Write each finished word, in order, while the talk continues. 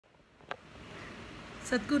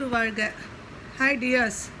Sadhguru Varga. Hi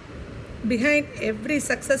dears. Behind every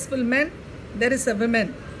successful man, there is a woman.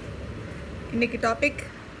 இன்னைக்கு topic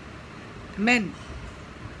men,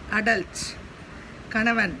 adult,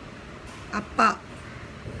 கணவன், அப்பா.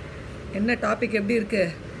 என்ன topic எப்படி இருக்கு?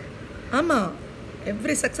 ஆமாம்,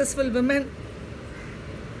 every successful woman,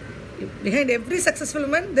 behind every successful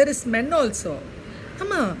woman, there is men also.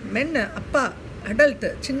 ஆமாம், men, அப்பா, adult,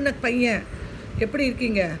 சின்ன பையன். எப்படி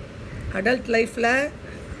இருக்கீங்க? அடல்ட் லைஃப்பில்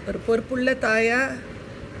ஒரு பொறுப்புள்ள தாயாக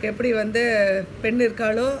எப்படி பெண்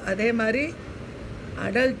இருக்காளோ அதே மாதிரி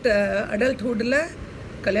அடல்ட்ஹுட்டில்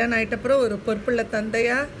கல்யாணம் ஆகிட்டப்புறம் ஒரு பொறுப்புள்ள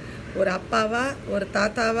தந்தையாக, ஒரு அப்பாவா, ஒரு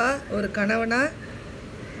தாத்தாவா, ஒரு கணவனா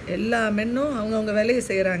எல்லா மென்னும் அவங்கவுங்க வேலையை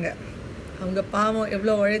செய்கிறாங்க. அவங்க பாவம்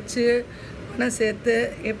எவ்வளோ உழைச்சி பணம் சேர்த்து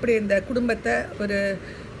எப்படி இந்த குடும்பத்தை ஒரு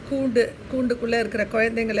கூண்டுக்குள்ளே இருக்கிற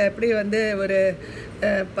குழந்தைங்களை எப்படி ஒரு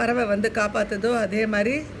பறவை காப்பாற்றுதோ அதே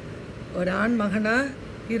மாதிரி ஒரு ஆண் மகனாக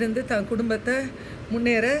இருந்து தன் குடும்பத்தை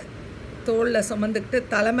முன்னேற தோளில் சுமந்துக்கிட்டு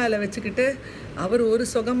தலை மேலே வச்சுக்கிட்டு அவர் ஒரு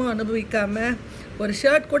சுகமும் அனுபவிக்காமல் ஒரு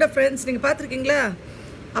ஷர்ட் கூட ஃப்ரெண்ட்ஸ் நீங்கள் பார்த்துருக்கீங்களா?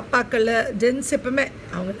 அப்பாக்களில் ஜென்ஸ் எப்பவுமே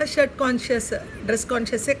அவங்களாம் ஷர்ட் கான்ஷியஸ், ட்ரெஸ்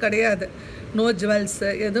கான்ஷியஸே கிடையாது. நோ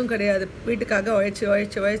ஜுவல்ஸு எதுவும் கிடையாது. வீட்டுக்காக உழைச்சி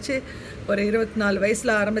ஒரு 24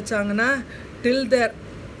 வயசில் ஆரம்பித்தாங்கன்னா டில் தேர்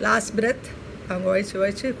லாஸ்ட் பிரெத் அவங்க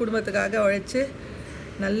உழைச்சி குடும்பத்துக்காக உழைச்சி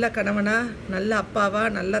நல்ல கணவனாக, நல்ல அப்பாவா,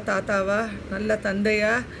 நல்ல தாத்தாவா, நல்ல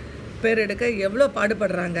தந்தையாக பேர் எடுக்க எவ்வளோ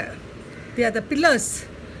பாடுபடுறாங்க. they are the pillars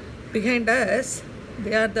behind us,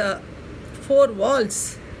 they are the 4 walls.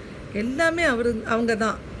 எல்லாமே அவங்க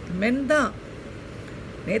தான், மென் தான்.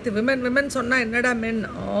 நேற்று விமன் சொன்னால் என்னடா மென்,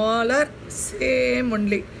 all R same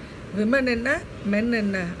only. Women என்ன, மென்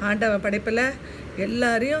என்ன, ஆண்டவன் படைப்பில்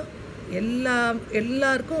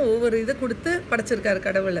எல்லாருக்கும் ஒவ்வொரு இது கொடுத்து படைச்சிருக்காரு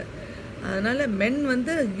கடவுளை. அதனால் மென்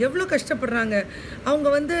எவ்வளோ கஷ்டப்படுறாங்க.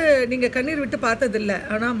 அவங்க நீங்கள் கண்ணீர் விட்டு பார்த்ததில்ல,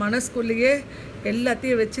 ஆனால் மனசுக்குள்ளேயே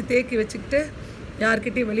எல்லாத்தையும் வச்சு தேக்கி வச்சுக்கிட்டு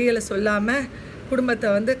யார்கிட்டையும் வெளியில் சொல்லாமல்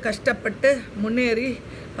குடும்பத்தை கஷ்டப்பட்டு முன்னேறி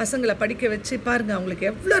பசங்களை படிக்க வச்சு பாருங்கள்.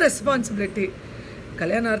 அவங்களுக்கு எவ்வளோ ரெஸ்பான்சிபிலிட்டி.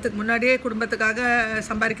 கல்யாணம் ஆகிறதுக்கு முன்னாடியே குடும்பத்துக்காக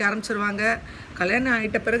சம்பாதிக்க ஆரம்பிச்சிருவாங்க. கல்யாணம்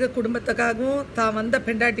ஆகிட்ட பிறகு குடும்பத்துக்காகவும் தான் வந்த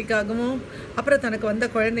பெண்டாட்டிக்காகவும் அப்புறம் தனக்கு வந்த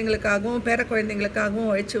குழந்தைங்களுக்காகவும் பேர குழந்தைங்களுக்காகவும்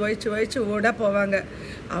உழைச்சி ஓட போவாங்க.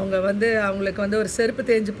 அவங்க அவங்களுக்கு ஒரு செருப்பு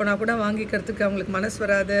தேஞ்சு போனால் கூட வாங்கிக்கிறதுக்கு அவங்களுக்கு மனசு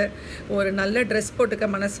வராது. ஒரு நல்ல ட்ரெஸ் போட்டுக்க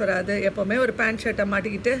மனசு வராது. எப்போவுமே ஒரு பேண்ட் ஷர்ட்டை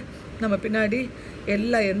மாட்டிக்கிட்டு நம்ம பின்னாடி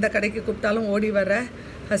எந்த கடைக்கு கூப்பிட்டாலும் ஓடி வர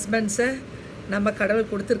ஹஸ்பண்ட்ஸை நம்ம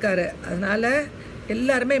கடவுள் கொடுத்துருக்காரு. அதனால்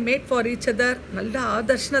எல்லாருமே மேட் ஃபார் ஈச் அதர், நல்ல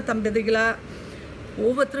ஆதர்ஷன தம்பதிகளாக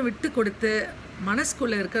ஒவ்வொருத்தரும் விட்டு கொடுத்து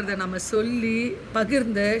மனசுக்குள்ளே இருக்கிறத நம்ம சொல்லி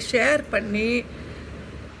பகிர்ந்து ஷேர் பண்ணி.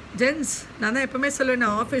 ஜென்ஸ் நான் தான் எப்போவுமே சொல்லுவேன்,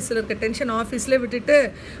 ஆஃபீஸில் இருக்க டென்ஷன் ஆஃபீஸ்லேயே விட்டுட்டு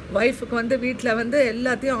ஒய்ஃபுக்கு வீட்டில்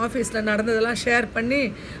எல்லாத்தையும் ஆஃபீஸில் நடந்ததெல்லாம் ஷேர் பண்ணி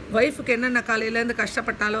ஒய்ஃபுக்கு என்னென்ன காலையிலேருந்து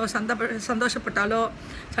கஷ்டப்பட்டாலோ சந்தோஷப்பட்டாலோ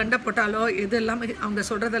சண்டை போட்டாலோ இது எல்லாமே அவங்க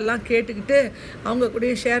சொல்கிறதெல்லாம் கேட்டுக்கிட்டு அவங்க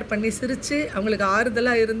கூட ஷேர் பண்ணி சிரித்து அவங்களுக்கு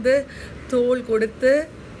ஆறுதலாக இருந்து தோள் கொடுத்து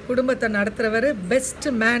குடும்பத்தை நடத்துகிறவர் best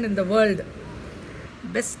man in the world.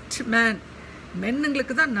 Best man.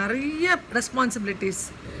 மென்னுங்களுக்கு தான் நிறைய ரெஸ்பான்சிபிலிட்டிஸ்,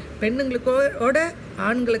 பெண்ணுங்களுக்கோட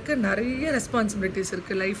ஆண்களுக்கு நிறைய ரெஸ்பான்சிபிலிட்டிஸ்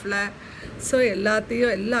இருக்குது லைஃப்பில். ஸோ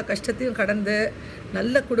எல்லா கஷ்டத்தையும் கடந்து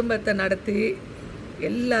நல்ல குடும்பத்தை நடத்தி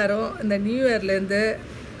எல்லாரும் இந்த நியூ இயர்லேருந்து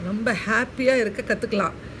ரொம்ப ஹாப்பியாக இருக்க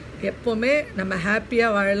கற்றுக்கலாம். எப்போவுமே நம்ம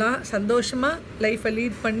ஹாப்பியாக வாழலாம், சந்தோஷமாக லைஃப்பை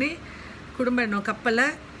லீட் பண்ணி குடும்ப இன்னும் கப்பலை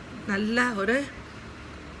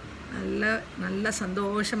நல்ல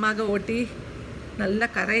சந்தோஷமாக ஓட்டி நல்ல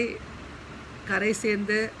கரை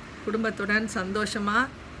சேர்ந்து குடும்பத்துடன் சந்தோஷமாக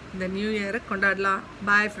இந்த நியூ இயரை கொண்டாடலாம்.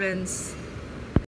 Bye friends.